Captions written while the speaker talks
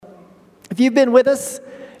you've been with us,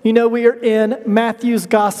 you know we are in Matthew's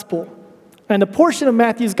Gospel. And the portion of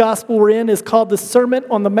Matthew's Gospel we're in is called the Sermon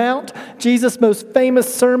on the Mount, Jesus' most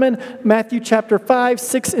famous sermon, Matthew chapter 5,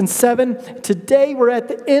 6, and 7. Today we're at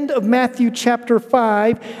the end of Matthew chapter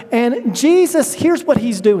 5, and Jesus, here's what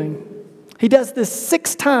he's doing. He does this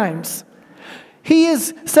 6 times. He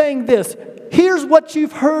is saying this, here's what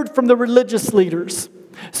you've heard from the religious leaders.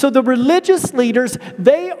 So the religious leaders,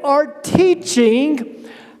 they are teaching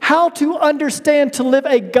how to understand to live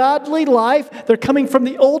a godly life. They're coming from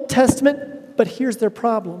the Old Testament. But here's their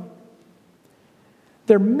problem.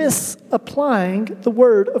 They're misapplying the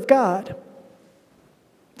Word of God.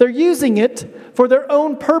 They're using it for their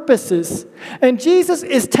own purposes. And Jesus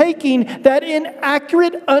is taking that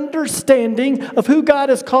inaccurate understanding of who God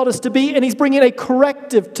has called us to be, and he's bringing a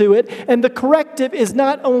corrective to it. And the corrective is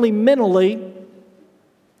not only mentally,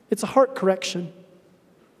 it's a heart correction.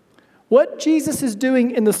 What Jesus is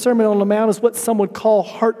doing in the Sermon on the Mount is what some would call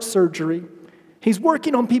heart surgery. He's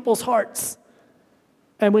working on people's hearts.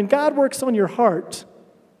 And when God works on your heart,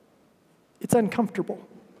 it's uncomfortable.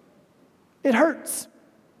 It hurts.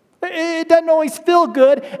 It doesn't always feel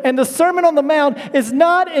good. And the Sermon on the Mount is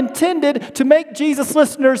not intended to make Jesus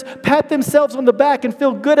listeners pat themselves on the back and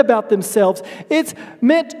feel good about themselves. It's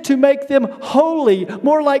meant to make them holy,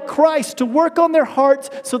 more like Christ, to work on their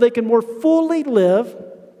hearts so they can more fully live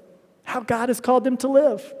how God has called them to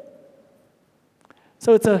live.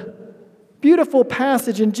 So it's a beautiful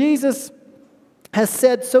passage, and Jesus has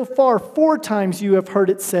said so far 4 times you have heard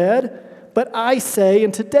it said, but I say,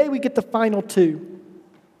 and today we get the final 2.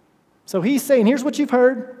 So he's saying, here's what you've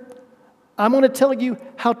heard. I'm going to tell you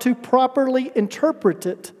how to properly interpret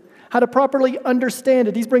it, how to properly understand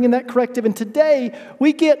it. He's bringing that corrective, and today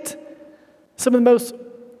we get some of the most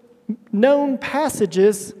known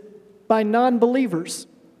passages by non-believers.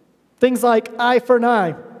 Things like eye for an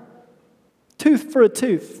eye, tooth for a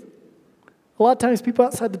tooth. A lot of times people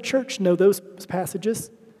outside the church know those passages.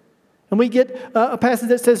 And we get a passage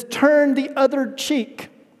that says, turn the other cheek.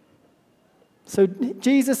 So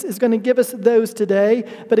Jesus is going to give us those today.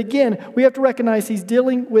 But again, we have to recognize he's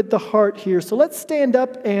dealing with the heart here. So let's stand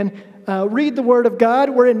up and read the Word of God.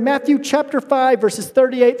 We're in Matthew chapter 5, verses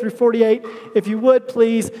 38 through 48. If you would,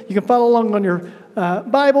 please, you can follow along on your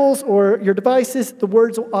Bibles or your devices. The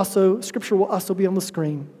words will also, Scripture will also be on the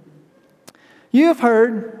screen. You have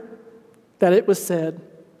heard that it was said,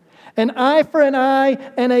 an eye for an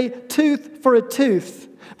eye and a tooth for a tooth.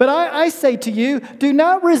 But I say to you, do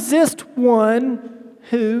not resist one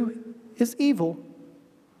who is evil.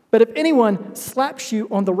 But if anyone slaps you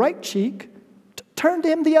on the right cheek, turn to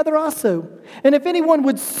him the other also. And if anyone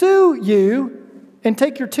would sue you and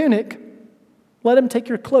take your tunic, let him take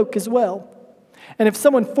your cloak as well. And if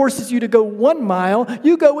someone forces you to go 1 mile,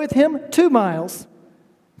 you go with him 2 miles.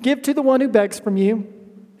 Give to the one who begs from you,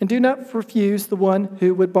 and do not refuse the one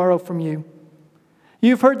who would borrow from you.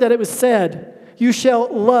 You've heard that it was said, you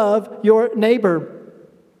shall love your neighbor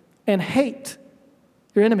and hate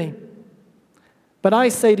your enemy. But I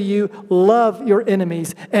say to you, love your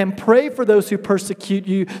enemies and pray for those who persecute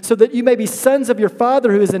you, so that you may be sons of your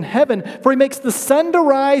Father who is in heaven. For he makes the sun to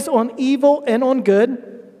rise on evil and on good,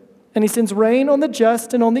 and he sends rain on the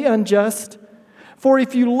just and on the unjust. For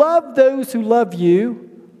if you love those who love you,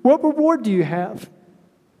 what reward do you have?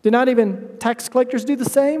 Do not even tax collectors do the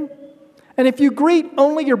same? And if you greet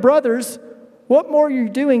only your brothers, what more are you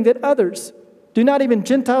doing than others? Do not even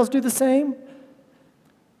Gentiles do the same?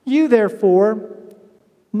 You, therefore,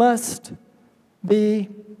 must be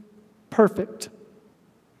perfect,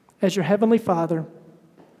 as your heavenly Father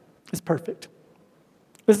is perfect.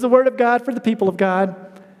 This is the word of God for the people of God.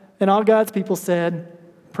 And all God's people said,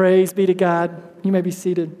 praise be to God. You may be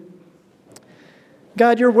seated.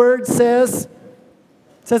 God, your word says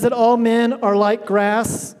that all men are like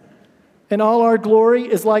grass, and all our glory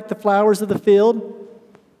is like the flowers of the field.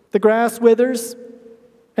 The grass withers,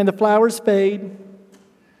 and the flowers fade,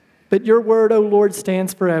 but your word, O Lord,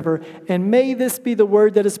 stands forever. And may this be the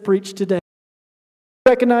word that is preached today.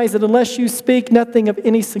 Recognize that unless you speak, nothing of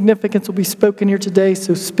any significance will be spoken here today.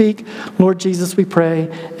 So speak, Lord Jesus, we pray.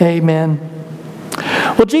 Amen.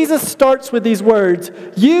 Well, Jesus starts with these words.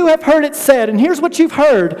 You have heard it said, and here's what you've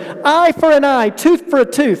heard. Eye for an eye, tooth for a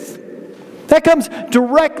tooth. That comes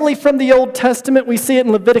directly from the Old Testament. We see it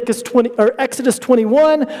in Exodus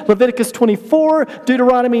 21, Leviticus 24,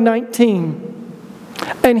 Deuteronomy 19.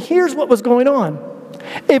 And here's what was going on.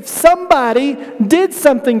 If somebody did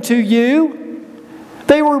something to you,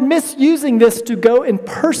 they were misusing this to go and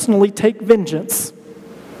personally take vengeance,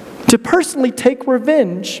 to personally take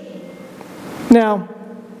revenge. Now,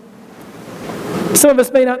 some of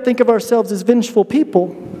us may not think of ourselves as vengeful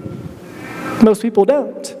people, Most people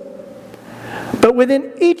don't. But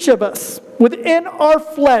within each of us, within our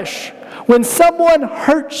flesh, when someone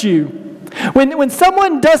hurts you, when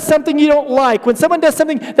someone does something you don't like, when someone does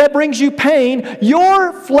something that brings you pain,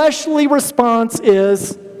 your fleshly response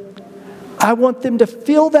is, I want them to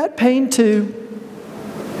feel that pain too.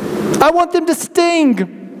 I want them to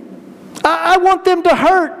sting. I want them to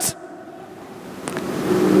hurt.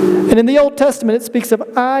 And in the Old Testament, it speaks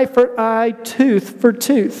of eye for eye, tooth for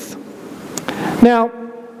tooth. Now,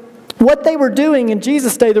 what they were doing in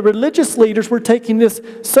Jesus' day, the religious leaders were taking this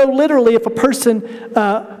so literally. If a person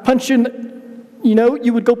punched you,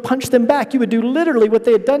 you would go punch them back. You would do literally what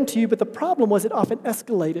they had done to you, but the problem was it often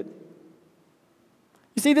escalated.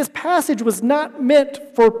 You see, this passage was not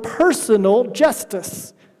meant for personal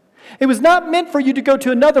justice. It was not meant for you to go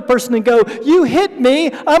to another person and go, you hit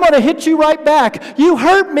me, I'm going to hit you right back. You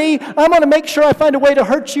hurt me, I'm going to make sure I find a way to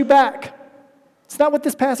hurt you back. It's not what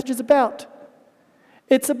this passage is about.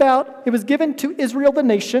 It was given to Israel, the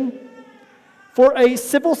nation, for a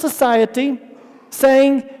civil society,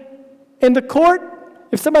 saying, in the court,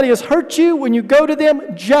 if somebody has hurt you, when you go to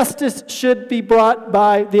them, justice should be brought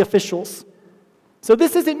by the officials. So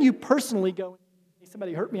this isn't you personally going,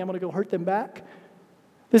 somebody hurt me, I'm going to go hurt them back.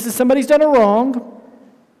 This is somebody's done a wrong,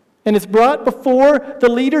 and it's brought before the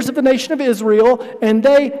leaders of the nation of Israel, and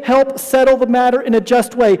they help settle the matter in a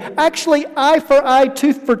just way. Actually, eye for eye,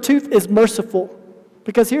 tooth for tooth is merciful,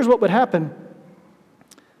 because here's what would happen.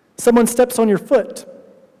 Someone steps on your foot,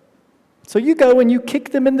 so you go and you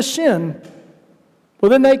kick them in the shin. Well,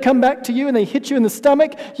 then they come back to you and they hit you in the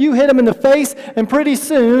stomach, you hit them in the face, and pretty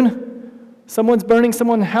soon, someone's burning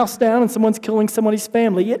someone's house down and someone's killing somebody's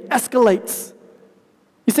family. It escalates.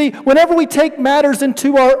 You see, whenever we take matters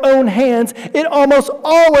into our own hands, it almost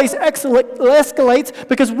always escalates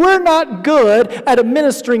because we're not good at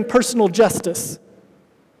administering personal justice.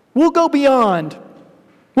 We'll go beyond.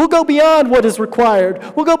 We'll go beyond what is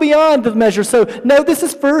required. We'll go beyond the measure. So, no, this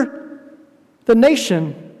is for the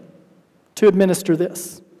nation to administer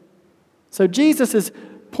this. So Jesus is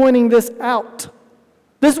pointing this out.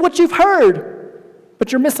 This is what you've heard,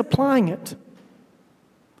 but you're misapplying it.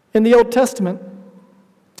 In the Old Testament,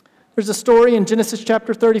 there's a story in Genesis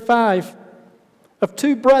chapter 35 of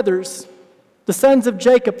two brothers, the sons of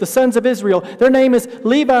Jacob, the sons of Israel. Their name is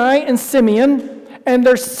Levi and Simeon, and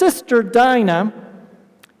their sister Dinah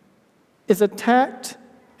is attacked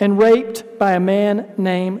and raped by a man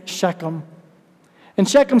named Shechem. And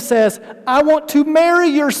Shechem says, I want to marry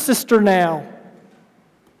your sister now.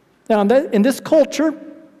 Now, in this culture,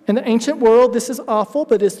 in the ancient world, this is awful,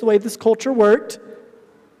 but it's the way this culture worked.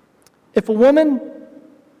 If a woman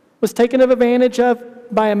was taken advantage of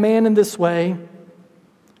by a man in this way,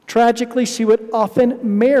 tragically, she would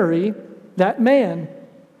often marry that man.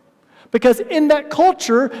 Because in that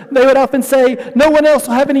culture, they would often say, no one else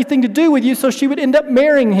will have anything to do with you, so she would end up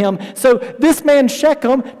marrying him. So this man,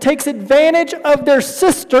 Shechem, takes advantage of their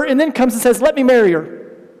sister and then comes and says, let me marry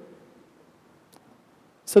her.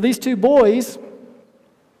 So these two boys,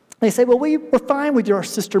 they say, well, we're fine with your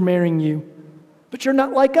sister marrying you, but you're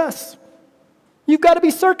not like us. You've got to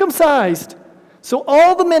be circumcised. So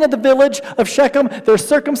all the men of the village of Shechem, they're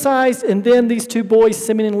circumcised, and then these two boys,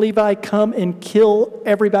 Simeon and Levi, come and kill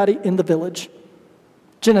everybody in the village.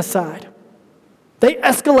 Genocide. They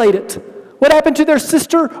escalate it. What happened to their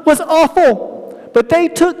sister was awful, but they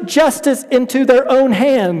took justice into their own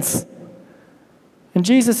hands. And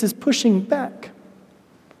Jesus is pushing back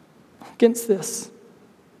against this.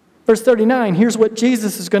 Verse 39, here's what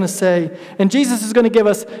Jesus is going to say. And Jesus is going to give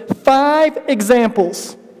us 5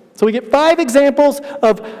 examples. So we get 5 examples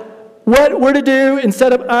of what we're to do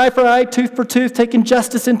instead of eye for eye, tooth for tooth, taking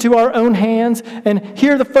justice into our own hands. And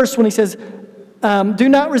here the first one, he says, do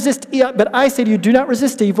not resist, but I say to you, do not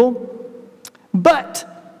resist evil. But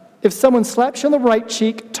if someone slaps you on the right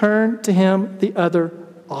cheek, turn to him the other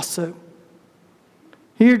also.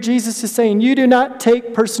 Here Jesus is saying, you do not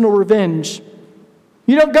take personal revenge.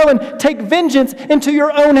 You don't go and take vengeance into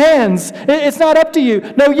your own hands. It's not up to you.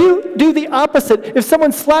 No, you do the opposite. If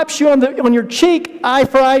someone slaps you on your cheek, eye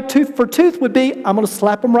for eye, tooth for tooth would be, I'm going to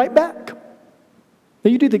slap them right back.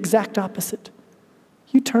 No, you do the exact opposite.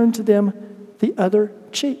 You turn to them the other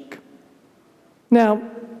cheek. Now,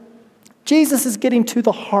 Jesus is getting to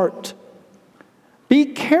the heart. Be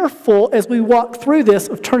careful as we walk through this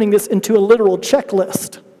of turning this into a literal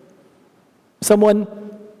checklist. Someone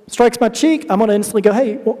strikes my cheek, I'm going to instantly go,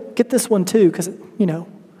 hey, well, get this one too, because, No,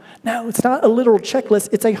 it's not a literal checklist.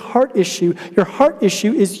 It's a heart issue. Your heart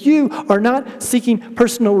issue is you are not seeking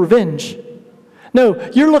personal revenge. No,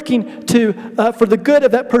 you're looking for the good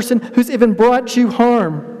of that person who's even brought you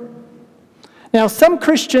harm. Now, some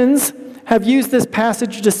Christians have used this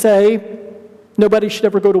passage to say nobody should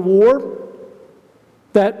ever go to war,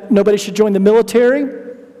 that nobody should join the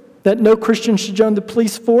military, that no Christian should join the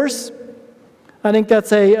police force. I think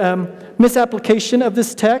that's a misapplication of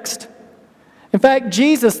this text. In fact,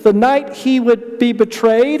 Jesus, the night he would be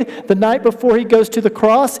betrayed, the night before he goes to the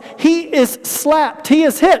cross, he is slapped, he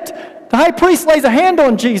is hit. The high priest lays a hand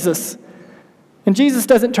on Jesus. And Jesus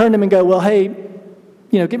doesn't turn to him and go, well, hey,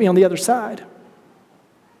 get me on the other side.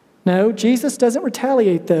 No, Jesus doesn't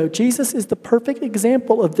retaliate, though. Jesus is the perfect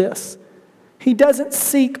example of this. He doesn't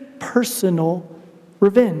seek personal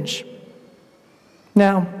revenge.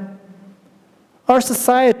 Now, our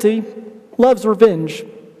society loves revenge.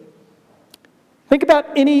 Think about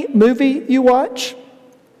any movie you watch,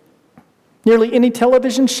 nearly any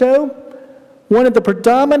television show. One of the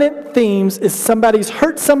predominant themes is somebody's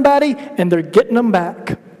hurt somebody and they're getting them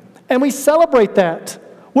back. And we celebrate that.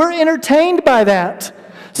 We're entertained by that.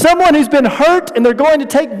 Someone who's been hurt and they're going to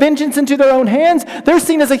take vengeance into their own hands, they're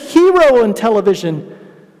seen as a hero in television.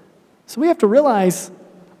 So we have to realize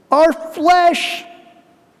our flesh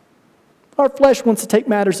wants to take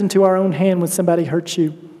matters into our own hand when somebody hurts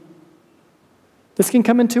you. This can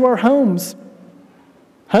come into our homes.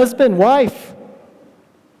 Husband, wife.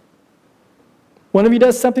 One of you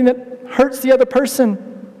does something that hurts the other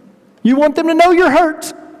person. You want them to know you're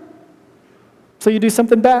hurt. So you do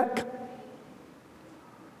something back.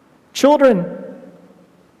 Children.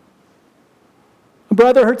 A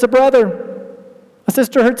brother hurts a brother. A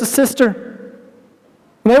sister hurts a sister.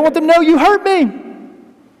 And they want them to know you hurt me.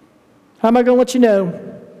 How am I going to let you know?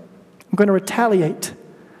 I'm going to retaliate.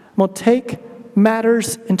 I'm going to take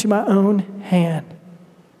matters into my own hand.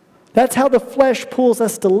 That's how the flesh pulls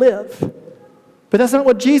us to live. But that's not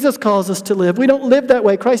what Jesus calls us to live. We don't live that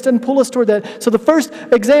way. Christ doesn't pull us toward that. So the first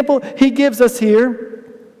example he gives us here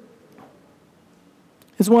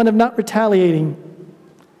is one of not retaliating.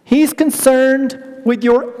 He's concerned with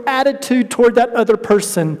your attitude toward that other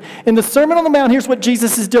person. In the Sermon on the Mount, here's what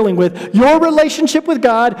Jesus is dealing with. Your relationship with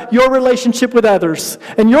God, your relationship with others.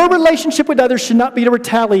 And your relationship with others should not be to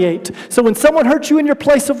retaliate. So when someone hurts you in your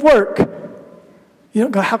place of work, you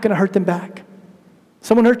don't go, how can I hurt them back?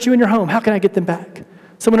 Someone hurts you in your home, how can I get them back?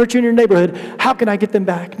 Someone hurts you in your neighborhood, how can I get them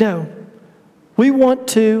back? No. We want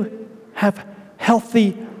to have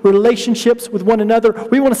healthy relationships with one another.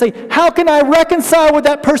 We want to say, how can I reconcile with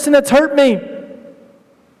that person that's hurt me?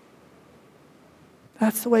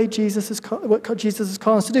 That's the way what Jesus is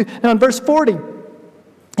calling us to do. Now in verse 40,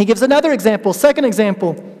 he gives another example, second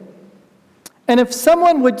example. And if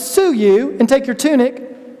someone would sue you and take your tunic,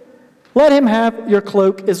 let him have your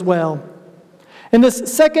cloak as well. In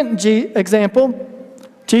this second example,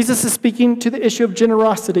 Jesus is speaking to the issue of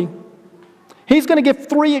generosity. He's going to give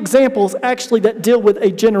 3 examples actually that deal with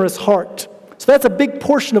a generous heart. So that's a big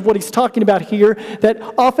portion of what he's talking about here, that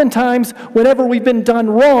oftentimes whenever we've been done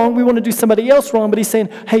wrong, we want to do somebody else wrong, but he's saying,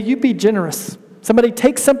 hey, you be generous. Somebody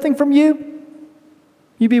takes something from you,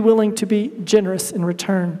 you be willing to be generous in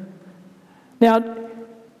return. Now,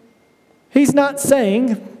 he's not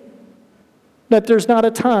saying that there's not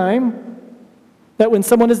a time that when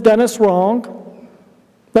someone has done us wrong,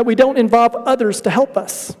 that we don't involve others to help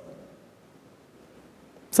us.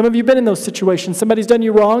 Some of you have been in those situations. Somebody's done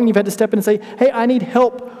you wrong, and you've had to step in and say, hey, I need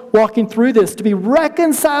help walking through this to be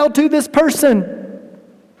reconciled to this person.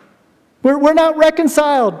 We're not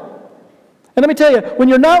reconciled. And let me tell you, when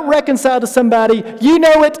you're not reconciled to somebody, you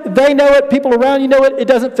know it, they know it, people around you know it, it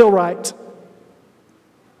doesn't feel right.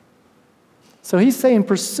 So he's saying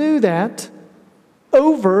pursue that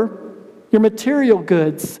over your material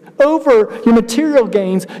goods, over your material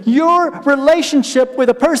gains. Your relationship with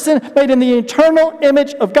a person made in the eternal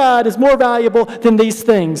image of God is more valuable than these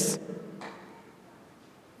things.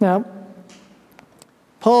 Now,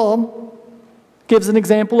 Paul gives an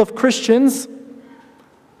example of Christians.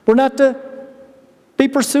 We're not to be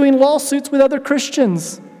pursuing lawsuits with other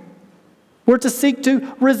Christians. We're to seek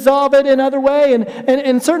to resolve it in other way.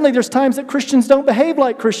 And certainly there's times that Christians don't behave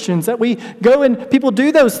like Christians, that we go and people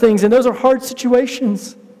do those things, and those are hard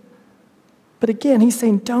situations. But again, he's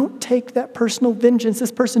saying, don't take that personal vengeance.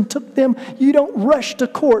 This person took them. You don't rush to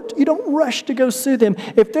court. You don't rush to go sue them.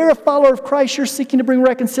 If they're a follower of Christ, you're seeking to bring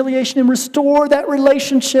reconciliation and restore that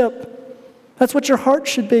relationship. That's what your heart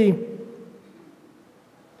should be.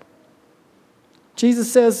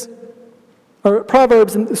 Jesus says, or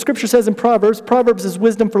Proverbs, and the scripture says in Proverbs is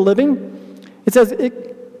wisdom for living. It says,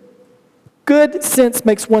 good sense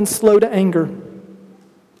makes one slow to anger,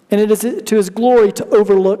 and it is to his glory to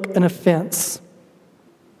overlook an offense.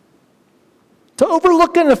 To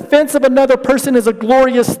overlook an offense of another person is a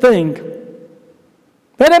glorious thing.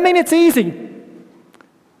 That doesn't mean it's easy.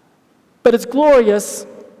 But it's glorious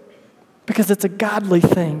because it's a godly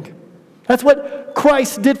thing. That's what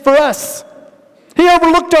Christ did for us. He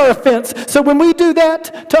overlooked our offense. So when we do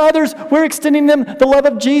that to others, we're extending them the love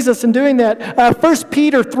of Jesus in doing that. 1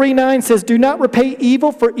 Peter 3:9 says, "Do not repay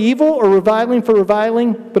evil for evil or reviling for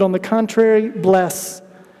reviling, but on the contrary, bless.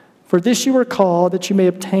 For this you are called, that you may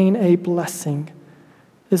obtain a blessing."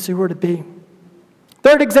 This is who we're to be.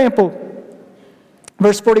 Third example,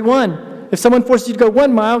 verse 41. If someone forces you to go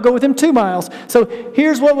 1 mile, go with him 2 miles. So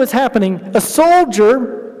here's what was happening. A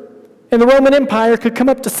soldier in the Roman Empire could come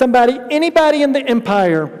up to somebody, anybody in the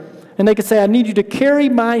empire, and they could say, "I need you to carry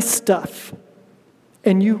my stuff."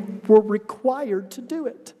 And you were required to do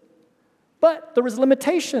it. But there was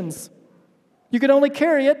limitations. You could only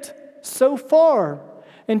carry it so far.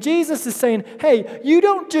 And Jesus is saying, hey, you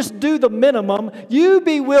don't just do the minimum, you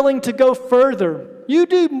be willing to go further. You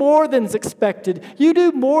do more than's expected. You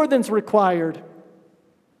do more than's required.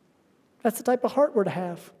 That's the type of heart we're to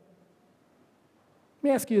have. Let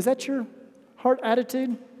me ask you, is that your heart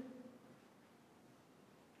attitude?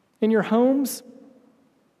 In your homes?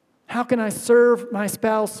 How can I serve my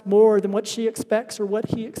spouse more than what she expects or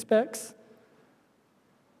what he expects?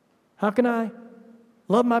 How can I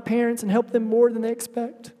love my parents and help them more than they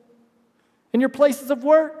expect? In your places of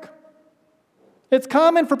work, it's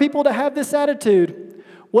common for people to have this attitude.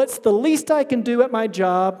 What's the least I can do at my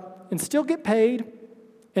job and still get paid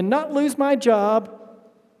and not lose my job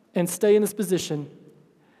and stay in this position?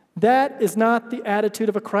 That is not the attitude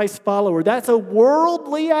of a Christ follower. That's a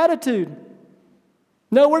worldly attitude.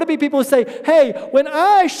 No, we're to be people who say, hey, when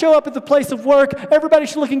I show up at the place of work, everybody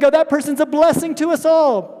should look and go, that person's a blessing to us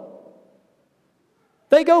all.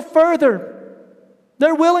 They go further.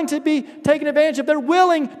 They're willing to be taken advantage of. They're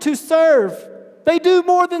willing to serve. They do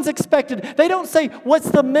more than's expected. They don't say, what's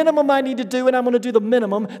the minimum I need to do, and I'm going to do the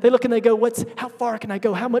minimum. They look and they go, how far can I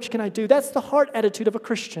go? How much can I do? That's the heart attitude of a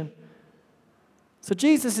Christian. So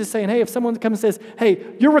Jesus is saying, hey, if someone comes and says,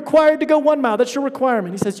 hey, you're required to go 1 mile. That's your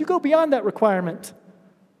requirement. He says, you go beyond that requirement.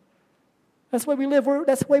 That's the way we live.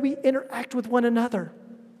 That's the way we interact with one another.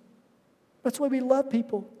 That's the way we love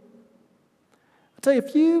people. I'll tell you,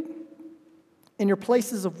 if you, in your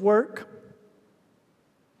places of work,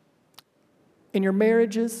 in your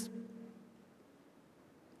marriages,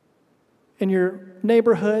 in your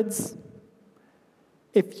neighborhoods,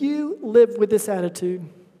 if you live with this attitude,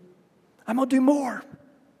 I'm going to do more.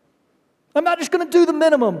 I'm not just going to do the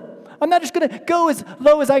minimum. I'm not just going to go as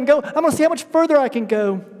low as I can go. I'm going to see how much further I can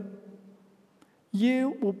go.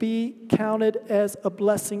 You will be counted as a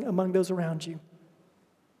blessing among those around you.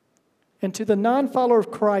 And to the non-follower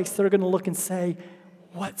of Christ, they're going to look and say,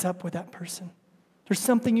 what's up with that person? There's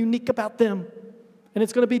something unique about them. And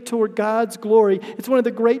it's going to be toward God's glory. It's one of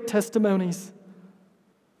the great testimonies.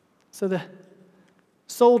 So the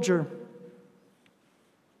soldier,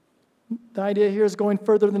 the idea here is going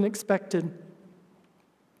further than expected.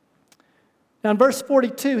 Now in verse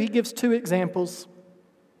 42, he gives 2 examples.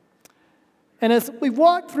 And as we've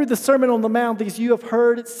walked through the Sermon on the Mount, these you have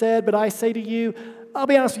heard it said, but I say to you, I'll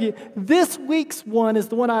be honest with you, this week's one is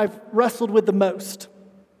the one I've wrestled with the most.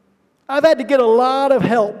 I've had to get a lot of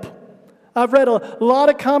help. I've read a lot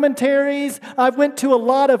of commentaries. I've went to a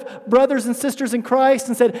lot of brothers and sisters in Christ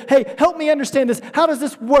and said, hey, help me understand this. How does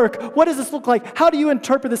this work? What does this look like? How do you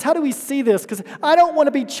interpret this? How do we see this? Because I don't want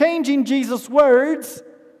to be changing Jesus' words,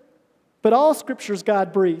 but all Scripture is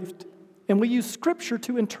God-breathed. And we use Scripture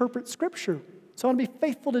to interpret Scripture. So I want to be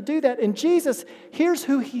faithful to do that. And Jesus, here's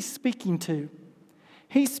who he's speaking to.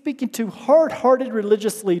 He's speaking to hard-hearted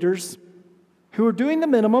religious leaders who are doing the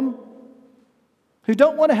minimum, who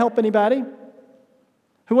don't want to help anybody,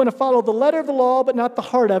 who want to follow the letter of the law but not the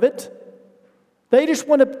heart of it. They just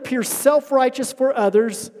want to appear self-righteous for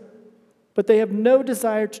others, but they have no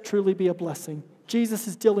desire to truly be a blessing. Jesus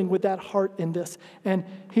is dealing with that heart in this. And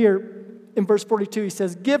here in verse 42 he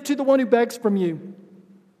says, give to the one who begs from you,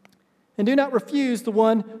 and do not refuse the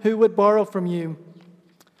one who would borrow from you.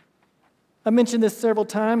 I mentioned this several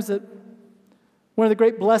times, that one of the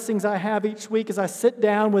great blessings I have each week is I sit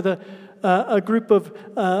down with a group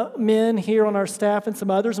of men here on our staff and some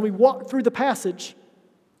others, and we walk through the passage.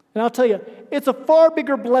 And I'll tell you, it's a far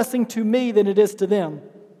bigger blessing to me than it is to them.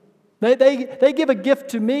 They give a gift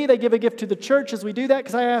to me, they give a gift to the church as we do that,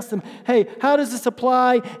 because I ask them, hey, how does this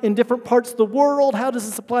apply in different parts of the world? How does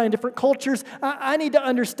this apply in different cultures? I need to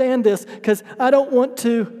understand this, because I don't want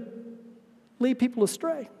to lead people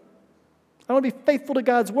astray. I want to be faithful to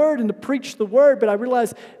God's word and to preach the word, but I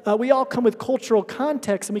realize we all come with cultural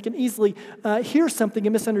context, and we can easily hear something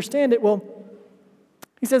and misunderstand it. Well,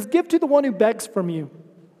 he says, give to the one who begs from you.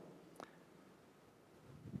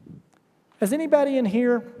 Has anybody in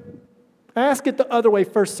here I asked it the other way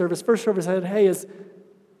first service. First service said, hey,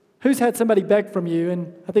 who's had somebody beg from you?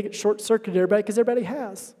 And I think it short-circuited everybody because everybody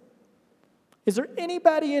has. Is there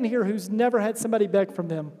anybody in here who's never had somebody beg from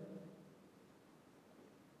them?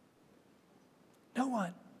 No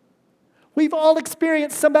one. We've all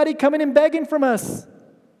experienced somebody coming and begging from us.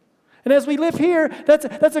 And as we live here,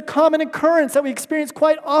 that's a common occurrence that we experience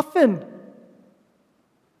quite often.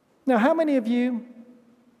 Now, how many of you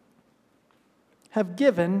have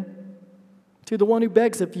given to the one who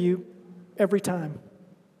begs of you every time?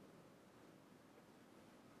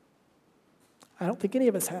 I don't think any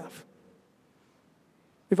of us have.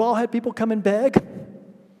 We've all had people come and beg,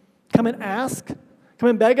 come and ask, come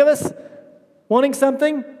and beg of us, wanting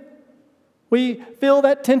something. We feel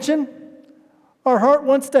that tension. Our heart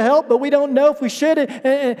wants to help, but we don't know if we should.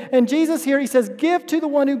 And Jesus here, he says, give to the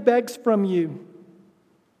one who begs from you.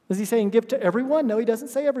 Is he saying give to everyone? No, he doesn't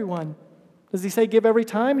say everyone. Does he say give every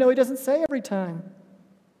time? No, he doesn't say every time.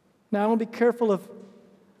 Now, I want to be careful of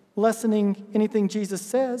lessening anything Jesus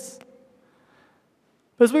says.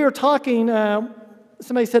 But as we were talking,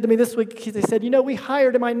 somebody said to me this week, they said, we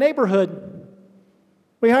hired in my neighborhood.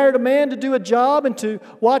 We hired a man to do a job and to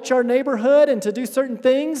watch our neighborhood and to do certain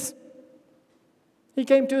things. He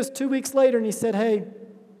came to us 2 weeks later and he said, hey,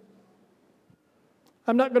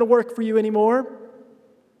 I'm not going to work for you anymore.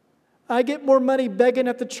 I get more money begging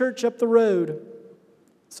at the church up the road,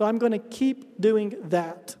 so I'm going to keep doing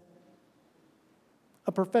that.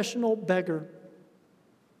 A professional beggar.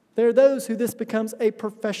 There are those who this becomes a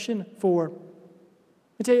profession for.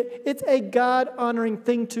 I tell you, it's a God-honoring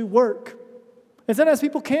thing to work. And sometimes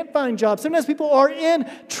people can't find jobs. Sometimes people are in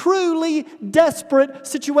truly desperate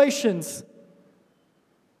situations.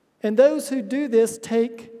 And those who do this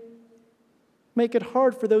make it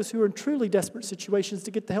hard for those who are in truly desperate situations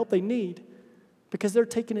to get the help they need because they're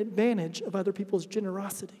taking advantage of other people's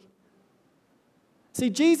generosity. See,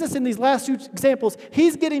 Jesus in these last two examples,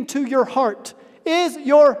 he's getting to your heart. Is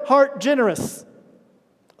your heart generous?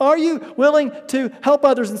 Are you willing to help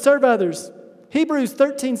others and serve others? Hebrews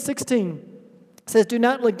 13:16 says, do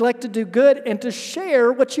not neglect to do good and to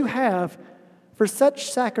share what you have, for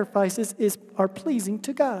such sacrifices are pleasing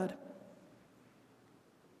to God.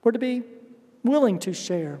 We're to be willing to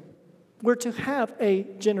share. We're to have a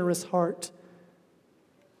generous heart.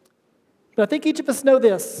 But I think each of us know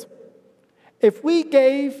this. If we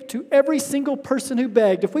gave to every single person who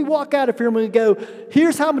begged, if we walk out of here and we go,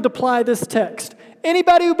 here's how I'm going to apply this text.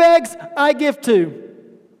 Anybody who begs, I give to.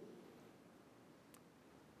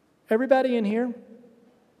 Everybody in here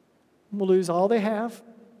will lose all they have,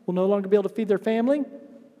 will no longer be able to feed their family,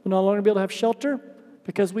 will no longer be able to have shelter,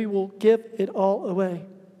 because we will give it all away.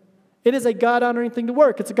 It is a God-honoring thing to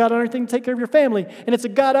work. It's a God-honoring thing to take care of your family. And it's a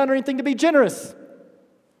God-honoring thing to be generous.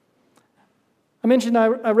 I mentioned I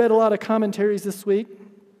read a lot of commentaries this week.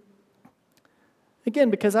 Again,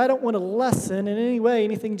 because I don't want to lessen in any way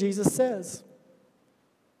anything Jesus says.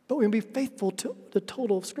 But we can be faithful to the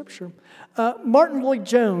total of Scripture. Martin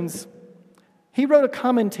Lloyd-Jones, he wrote a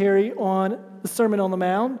commentary on the Sermon on the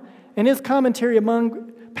Mount. And his commentary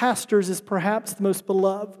among pastors is perhaps the most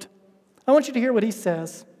beloved. I want you to hear what he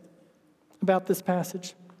says about this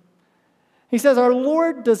passage. He says, our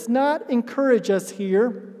Lord does not encourage us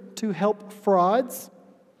here to help frauds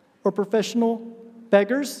or professional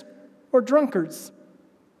beggars or drunkards.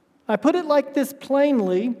 I put it like this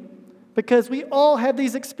plainly because we all have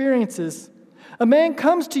these experiences. A man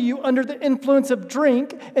comes to you under the influence of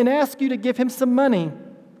drink and asks you to give him some money.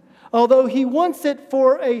 Although he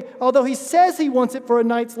says he wants it for a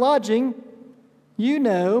night's lodging, you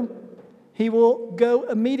know he will go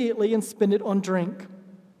immediately and spend it on drink.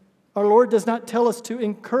 Our Lord does not tell us to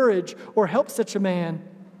encourage or help such a man.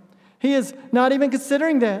 He is not even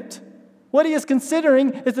considering that. What he is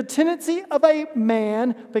considering is the tendency of a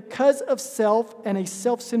man because of self and a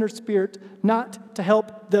self-centered spirit not to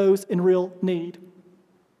help those in real need.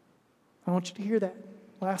 I want you to hear that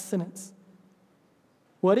last sentence.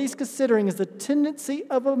 What he's considering is the tendency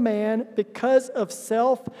of a man because of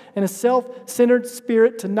self and a self-centered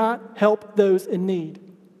spirit to not help those in need.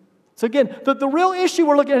 So again, the real issue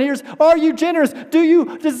we're looking at here is, are you generous? Do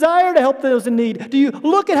you desire to help those in need? Do you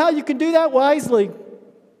look at how you can do that wisely?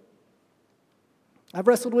 I've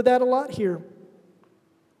wrestled with that a lot here.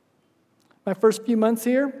 My first few months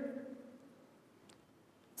here,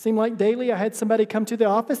 it seemed like daily I had somebody come to the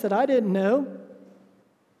office that I didn't know.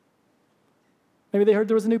 Maybe they heard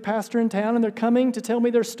there was a new pastor in town and they're coming to tell me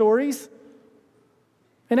their stories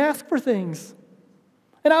and ask for things.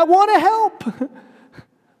 And I want to help,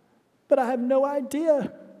 but I have no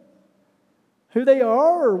idea who they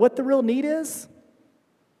are or what the real need is.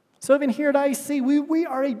 So even here at IC, we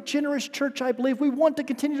are a generous church, I believe. We want to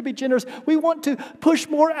continue to be generous. We want to push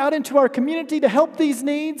more out into our community to help these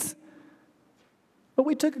needs. But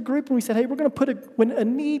we took a group and we said, hey, we're going to when a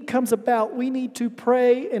need comes about, we need to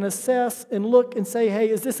pray and assess and look and say, hey,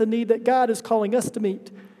 is this a need that God is calling us to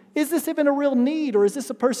meet? Is this even a real need, or is this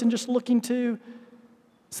a person just looking to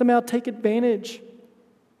somehow take advantage?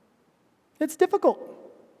 It's difficult.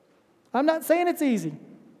 I'm not saying it's easy.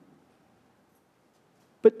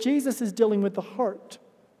 But Jesus is dealing with the heart.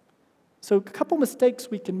 So a couple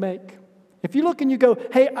mistakes we can make. If you look and you go,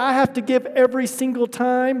 hey, I have to give every single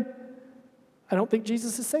time, I don't think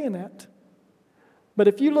Jesus is saying that. But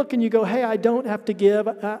if you look and you go, hey, I don't have to give,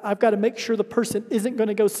 I've got to make sure the person isn't going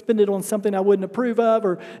to go spend it on something I wouldn't approve of,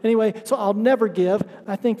 or anyway, so I'll never give,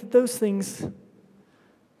 I think that those things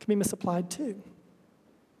can be misapplied too.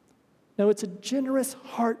 No, it's a generous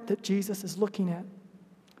heart that Jesus is looking at.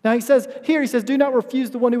 Now he says, do not refuse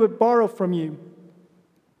the one who would borrow from you.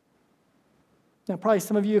 Now probably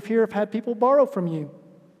some of you here have had people borrow from you.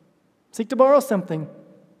 Seek to borrow something.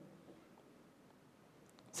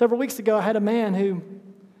 Several weeks ago, I had a man who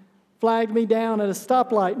flagged me down at a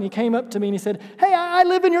stoplight, and he came up to me and he said, hey, I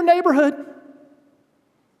live in your neighborhood.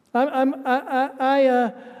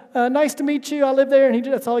 Nice to meet you. I live there. And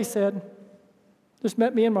that's all he said. Just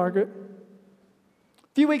met me and Margaret.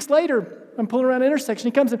 A few weeks later, I'm pulling around an intersection.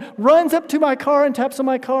 He comes and runs up to my car and taps on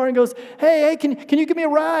my car and goes, hey, can you give me a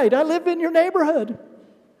ride? I live in your neighborhood.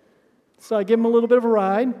 So I give him a little bit of a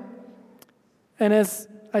ride. And as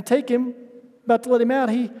I take him, about to let him out,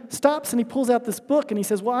 he stops and he pulls out this book and he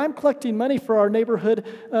says, well, I'm collecting money for our neighborhood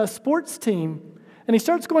sports team. And he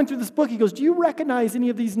starts going through this book. He goes, do you recognize any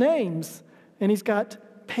of these names? And he's got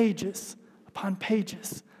pages upon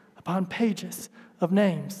pages upon pages of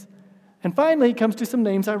names. And finally, he comes to some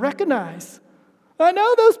names I recognize. I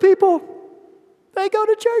know those people. They go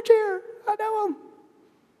to church here. I know them.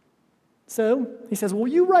 So he says, well,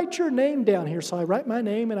 you write your name down here. So I write my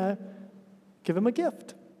name and I give him a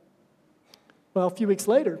gift. Well, a few weeks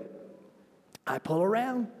later, I pull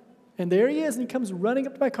around, and there he is, and he comes running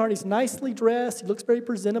up to my car, and he's nicely dressed. He looks very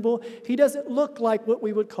presentable. He doesn't look like what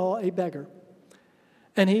we would call a beggar.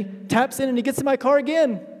 And he taps in, and he gets in my car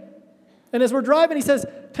again. And as we're driving, he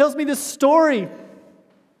tells me this story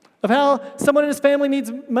of how someone in his family needs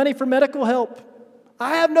money for medical help.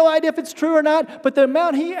 I have no idea if it's true or not, but the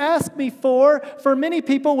amount he asked me for many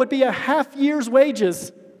people, would be a half year's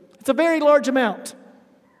wages. It's a very large amount.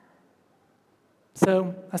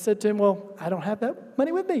 So I said to him, well, I don't have that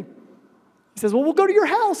money with me. He says, well, we'll go to your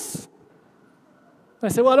house. I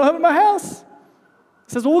said, well, I don't have it in my house. He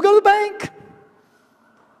says, well, we'll go to the bank.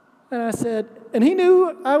 And I said, and he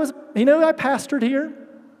knew I pastored here.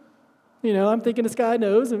 You know, I'm thinking this guy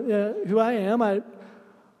knows who I am. I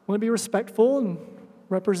want to be respectful and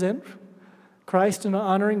represent Christ in an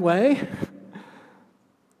honoring way.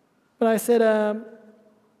 But I said,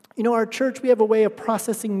 our church, we have a way of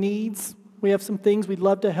processing needs. We have some things we'd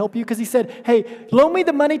love to help you. Because he said, hey, loan me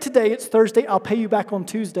the money today. It's Thursday. I'll pay you back on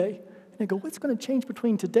Tuesday. And I go, what's going to change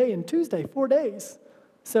between today and Tuesday? 4 days.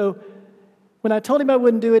 So when I told him I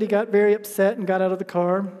wouldn't do it, he got very upset and got out of the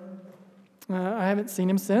car. I haven't seen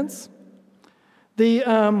him since.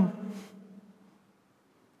 I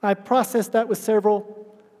processed that with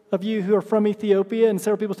several of you who are from Ethiopia, and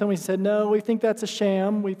several people told me, said, no, we think that's a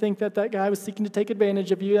sham. We think that guy was seeking to take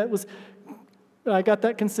advantage of you. I got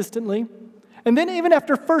that consistently. And then even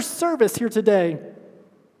after first service here today,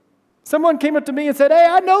 someone came up to me and said, hey,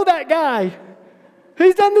 I know that guy.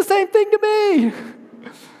 He's done the same thing to me.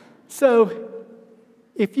 So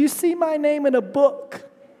if you see my name in a book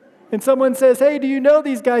and someone says, hey, do you know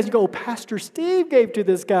these guys? You go, Pastor Steve gave to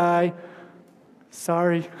this guy.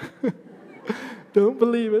 Sorry. Don't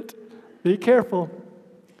believe it. Be careful.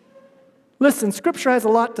 Listen, Scripture has a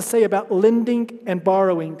lot to say about lending and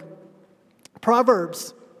borrowing.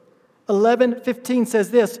 Proverbs 11:15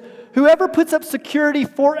 says this, whoever puts up security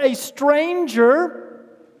for a stranger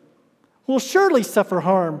will surely suffer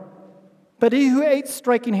harm, but he who hates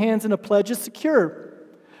striking hands in a pledge is secure.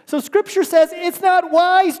 So Scripture says it's not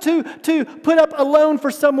wise to put up a loan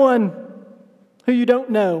for someone who you don't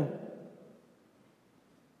know.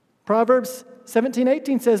 Proverbs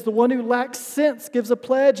 17:18 says, the one who lacks sense gives a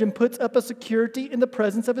pledge and puts up a security in the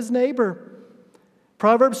presence of his neighbor.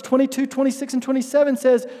 Proverbs 22:26 and 27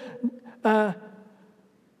 says,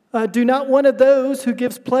 do not one of those who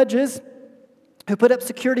gives pledges, who put up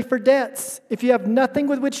security for debts. If you have nothing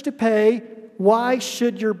with which to pay, why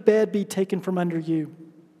should your bed be taken from under you?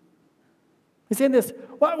 He's saying this,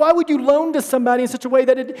 why would you loan to somebody in such a way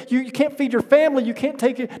that you can't feed your family, you can't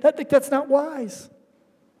take it? That's not wise.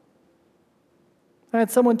 I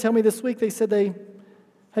had someone tell me this week, they said they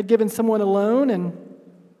had given someone a loan and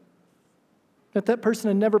that person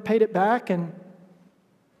had never paid it back, and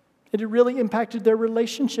it had really impacted their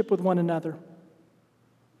relationship with one another.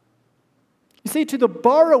 You see, to the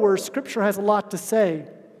borrower, Scripture has a lot to say.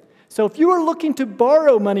 So if you are looking to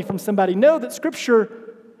borrow money from somebody, know that Scripture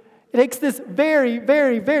takes this very,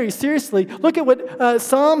 very, very seriously. Look at what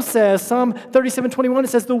Psalm says. Psalm 37:21, it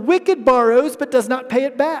says, "The wicked borrows but does not pay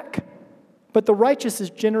it back, but the righteous is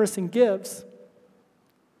generous and gives."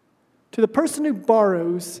 To the person who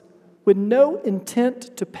borrows with no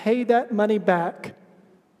intent to pay that money back,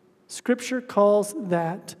 Scripture calls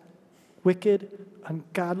that wicked,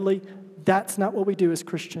 ungodly. That's not what we do as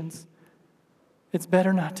Christians. It's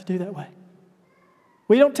better not to do that way.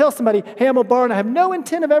 We don't tell somebody, hey, I'm going to borrow and I have no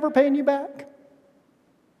intent of ever paying you back.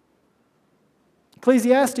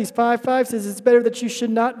 Ecclesiastes 5:5 says it's better that you should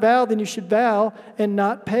not vow than you should vow and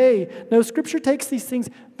not pay. No, Scripture takes these things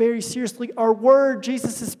very seriously. Our word,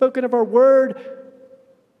 Jesus has spoken of our word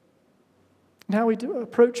and how we do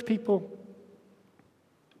approach people.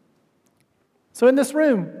 So in this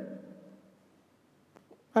room,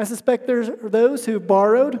 I suspect there's those who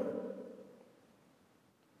borrowed,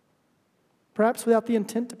 perhaps without the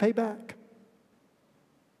intent to pay back.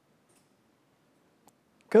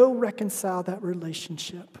 Go reconcile that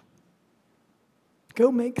relationship.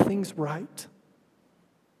 Go make things right.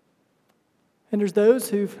 And there's those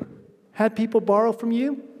who've had people borrow from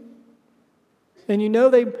you, and you know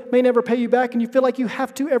they may never pay you back, and you feel like you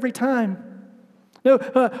have to every time. No,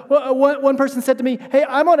 one person said to me, hey,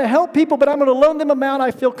 I'm going to help people, but I'm going to loan them an amount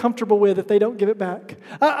I feel comfortable with if they don't give it back.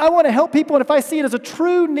 I want to help people, and if I see it as a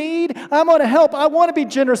true need, I'm going to help. I want to be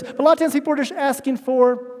generous. But a lot of times people are just asking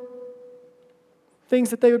for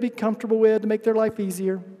things that they would be comfortable with to make their life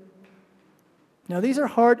easier. Now, these are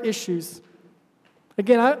hard issues.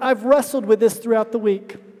 Again, I've wrestled with this throughout the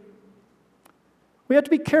week. We have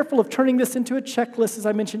to be careful of turning this into a checklist, as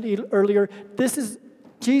I mentioned earlier.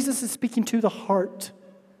 Jesus is speaking to the heart.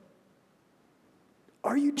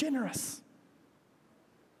 Are you generous?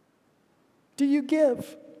 Do you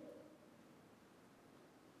give?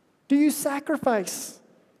 Do you sacrifice?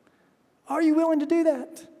 Are you willing to do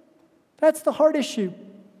that? That's the heart issue.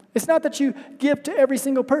 It's not that you give to every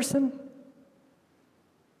single person,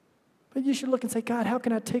 but you should look and say, God, how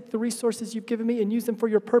can I take the resources you've given me and use them for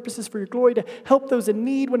your purposes, for your glory, to help those in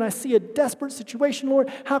need when I see a desperate situation,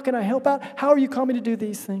 Lord? How can I help out? How are you calling me to do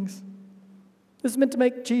these things? This is meant to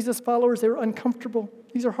make Jesus followers. They were uncomfortable.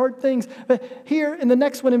 These are hard things. But here in the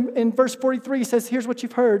next one, in verse 43, he says, here's what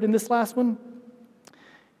you've heard. In this last one,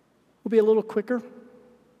 we'll be a little quicker.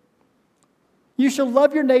 You shall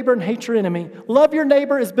love your neighbor and hate your enemy. Love your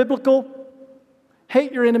neighbor is biblical.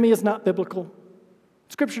 Hate your enemy is not biblical.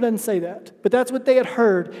 Scripture doesn't say that, but that's what they had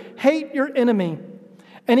heard. Hate your enemy.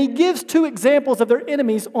 And he gives two examples of their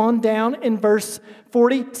enemies on down in verse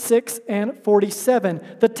 46 and 47.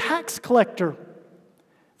 The tax collector.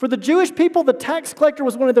 For the Jewish people, the tax collector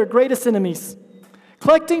was one of their greatest enemies,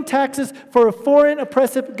 collecting taxes for a foreign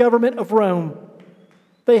oppressive government of Rome.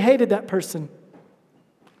 They hated that person.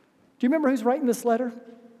 Do you remember who's writing this letter?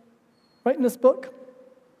 Writing this book?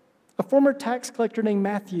 A former tax collector named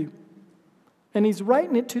Matthew. And he's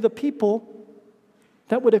writing it to the people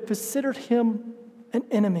that would have considered him an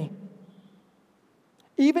enemy.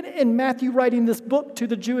 Even in Matthew writing this book to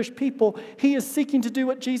the Jewish people, he is seeking to do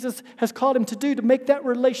what Jesus has called him to do, to make that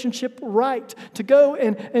relationship right, to go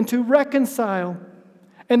and to reconcile.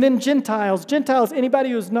 And then Gentiles,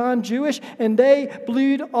 anybody who's non-Jewish, and they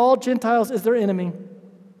viewed all Gentiles as their enemy.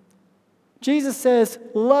 Jesus says,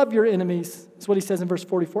 love your enemies. That's what he says in verse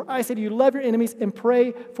 44. I say to you, love your enemies and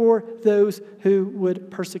pray for those who would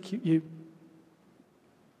persecute you.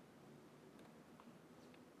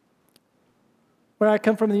 Where I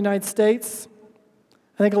come from in the United States,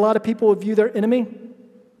 I think a lot of people would view their enemy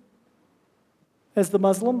as the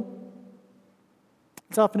Muslim.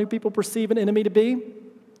 It's often who people perceive an enemy to be.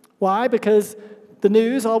 Why? Because the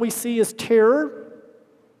news, all we see is terror,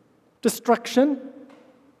 destruction,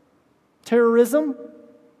 terrorism.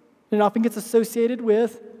 It often gets associated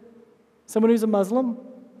with someone who's a Muslim.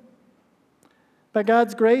 By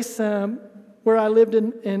God's grace, where I lived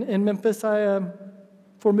in Memphis,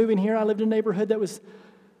 before moving here, I lived in a neighborhood that was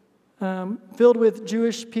filled with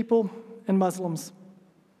Jewish people and Muslims.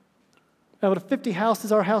 Out of 50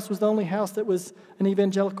 houses, our house was the only house that was an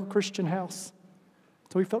evangelical Christian house.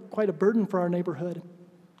 So we felt quite a burden for our neighborhood.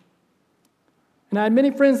 And I had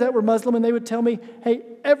many friends that were Muslim, and they would tell me, hey,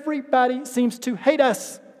 everybody seems to hate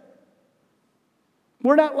us.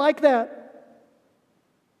 We're not like that.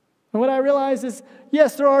 And what I realized is,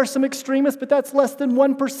 yes, there are some extremists, but that's less than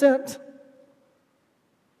 1%.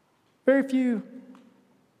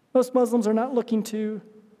 Most Muslims are not looking to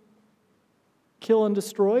kill and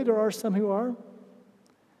destroy. There are some who are.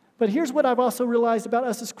 But here's what I've also realized about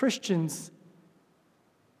us as Christians.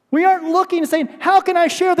 We aren't looking and saying, how can I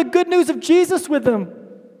share the good news of Jesus with them?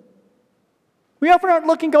 We often aren't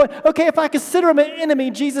looking going, okay, if I consider them an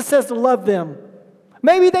enemy, Jesus says to love them.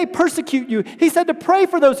 Maybe they persecute you. He said to pray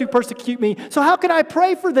for those who persecute me. So how can I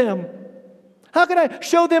pray for them? How can I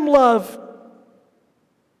show them love?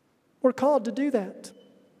 We're called to do that.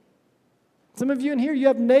 Some of you in here, you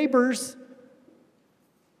have neighbors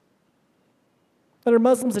that are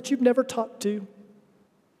Muslims that you've never talked to,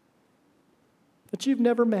 that you've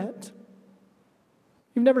never met,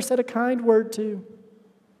 you've never said a kind word to.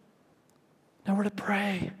 Now we're to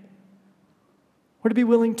pray. We're to be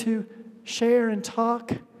willing to share and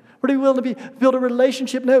talk. We're to be willing to build a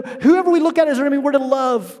relationship. No, whoever we look at as our enemy, we're to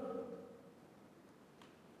love.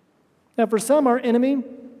 Now for some, our enemy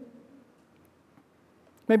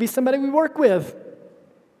may be somebody we work with.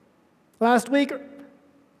 Last week,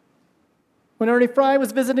 when Ernie Fry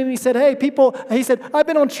was visiting, he said, I've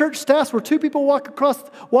been on church staffs where two people walk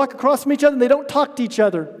across from each other and they don't talk to each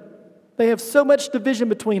other. They have so much division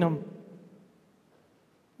between them.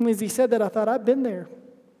 And as he said that, I thought, I've been there.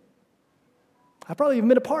 I've probably even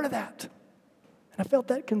been a part of that. And I felt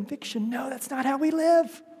that conviction. No, that's not how we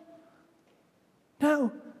live.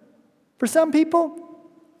 No. For some people,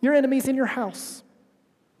 your enemy's in your house.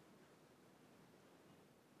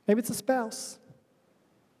 Maybe it's a spouse.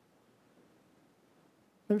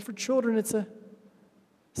 Maybe for children, it's a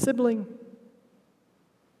sibling.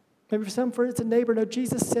 Maybe for some, it's a neighbor. No,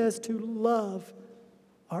 Jesus says to love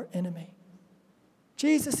our enemy.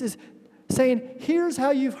 Jesus is saying, here's how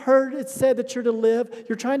you've heard it said that you're to live.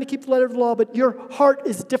 You're trying to keep the letter of the law, but your heart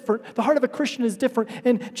is different. The heart of a Christian is different.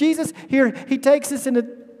 And Jesus here, he takes us into,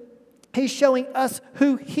 he's showing us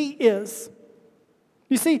who he is.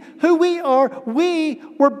 You see, who we are, we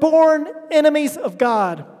were born enemies of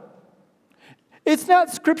God. It's not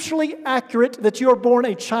scripturally accurate that you are born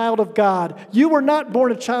a child of God. You were not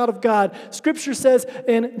born a child of God. Scripture says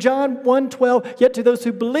in John 1:12, yet to those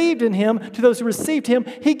who believed in him, to those who received him,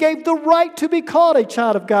 he gave the right to be called a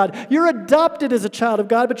child of God. You're adopted as a child of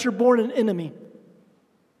God, but you're born an enemy.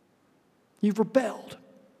 You've rebelled.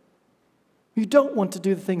 You don't want to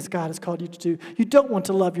do the things God has called you to do. You don't want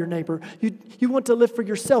to love your neighbor. You want to live for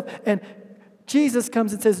yourself. And Jesus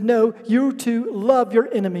comes and says, no, you're to love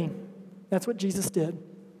your enemy. That's what Jesus did.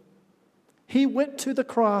 He went to the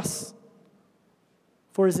cross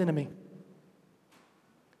for his enemy.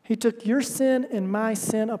 He took your sin and my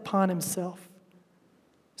sin upon himself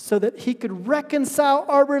so that he could reconcile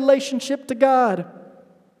our relationship to God.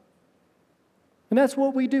 And that's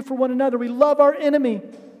what we do for one another. We love our enemy.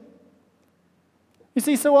 You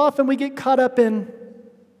see, so often we get caught up in,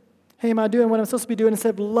 hey, am I doing what I'm supposed to be doing,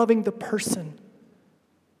 instead of loving the person,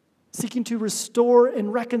 seeking to restore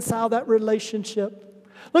and reconcile that relationship.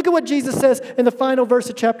 Look at what Jesus says in the final verse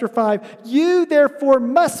of chapter 5. You therefore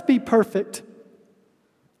must be perfect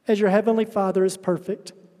as your heavenly Father is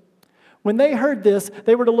perfect. When they heard this,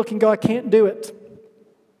 they were to look and go, I can't do it.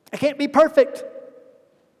 I can't be perfect.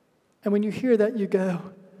 And when you hear that, you go,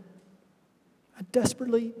 I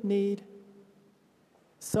desperately need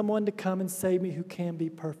someone to come and save me who can be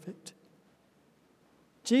perfect.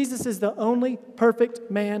 Jesus is the only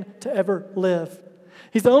perfect man to ever live.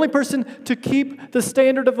 He's the only person to keep the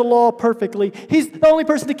standard of the law perfectly. He's the only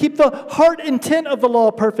person to keep the heart intent of the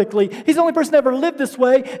law perfectly. He's the only person to ever live this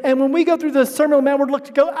way. And when we go through the Sermon on the Mount, we're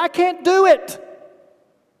looking to go, I can't do it.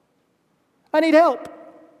 I need help.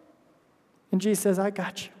 And Jesus says, I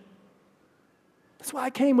got you. That's why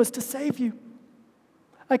I came, was to save you.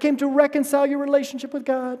 I came to reconcile your relationship with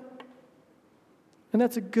God. And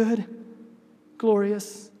that's a good,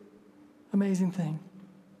 glorious, amazing thing.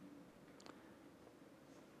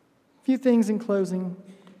 A few things in closing.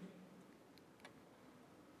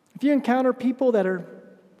 If you encounter people that are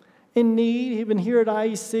in need, even here at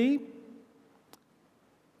IEC,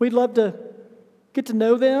 we'd love to get to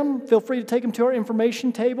know them. Feel free to take them to our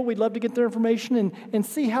information table. We'd love to get their information and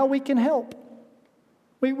see how we can help.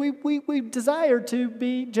 We desire to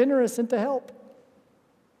be generous and to help.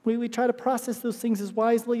 We try to process those things as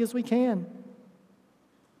wisely as we can.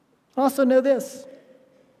 Also know this.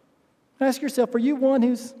 Ask yourself, are you one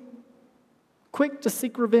who's quick to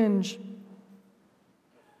seek revenge?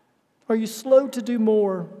 Are you slow to do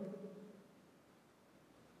more?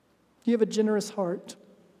 Do you have a generous heart?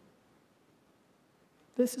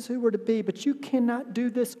 This is who we're to be, but you cannot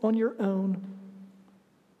do this on your own.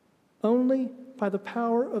 Only by the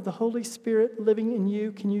power of the Holy Spirit living in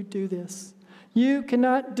you can you do this. You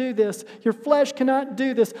cannot do this. Your flesh cannot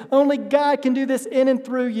do this. Only God can do this in and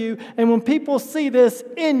through you. And when people see this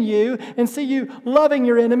in you and see you loving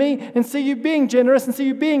your enemy and see you being generous and see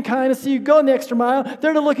you being kind and see you going the extra mile,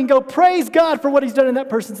 they're to look and go, praise God for what he's done in that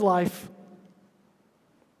person's life.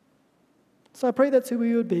 So I pray that's who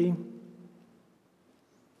we would be.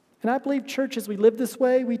 And I believe, church, as we live this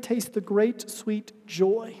way, we taste the great, sweet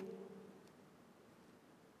joy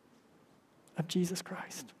of Jesus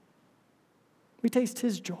Christ. We taste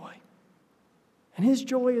his joy. And his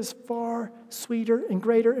joy is far sweeter and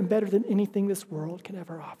greater and better than anything this world can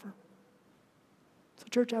ever offer. So,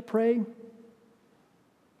 church, I pray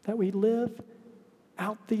that we live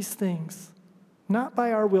out these things, not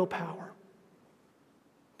by our willpower,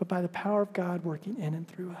 but by the power of God working in and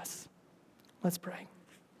through us. Let's pray.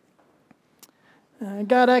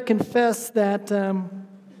 God, I confess that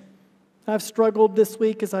I've struggled this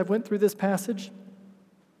week as I've went through this passage.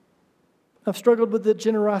 I've struggled with the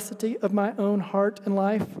generosity of my own heart and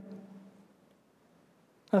life.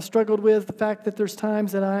 I've struggled with the fact that there's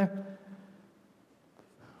times that I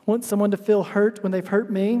want someone to feel hurt when they've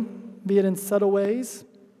hurt me, be it in subtle ways.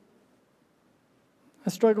 I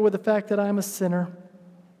struggle with the fact that I'm a sinner,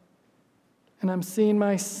 and I'm seeing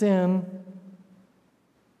my sin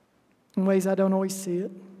in ways I don't always see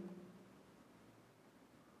it.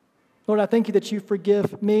 Lord, I thank you that you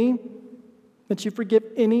forgive me, that you forgive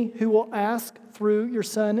any who will ask through your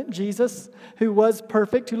Son, Jesus, who was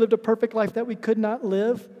perfect, who lived a perfect life that we could not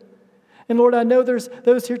live. And Lord, I know there's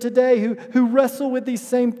those here today who wrestle with these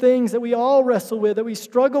same things that we all wrestle with, that we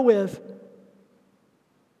struggle with.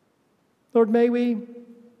 Lord, may we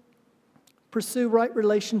pursue right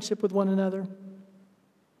relationship with one another.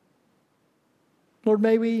 Lord,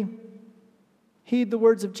 may we heed the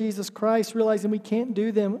words of Jesus Christ, realizing we can't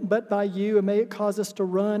do them but by you, and may it cause us to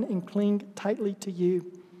run and cling tightly to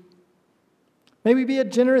you. May we be a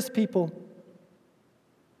generous people,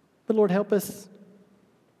 but Lord, help us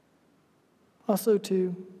also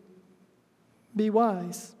to be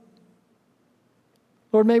wise.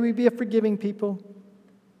 Lord, may we be a forgiving people.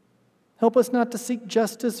 Help us not to seek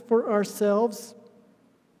justice for ourselves,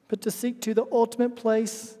 but to seek to the ultimate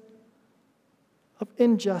place of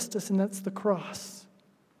injustice, and that's the cross,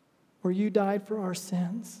 where you died for our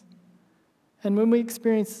sins. And when we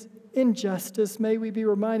experience injustice, may we be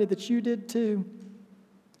reminded that you did too,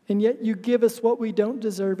 and yet you give us what we don't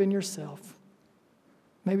deserve in yourself.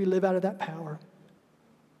 May we live out of that power.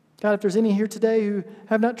 God, if there's any here today who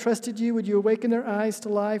have not trusted you, would you awaken their eyes to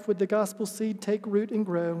life? Would the gospel seed take root and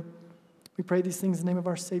grow? We pray these things in the name of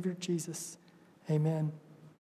our Savior, Jesus. Amen.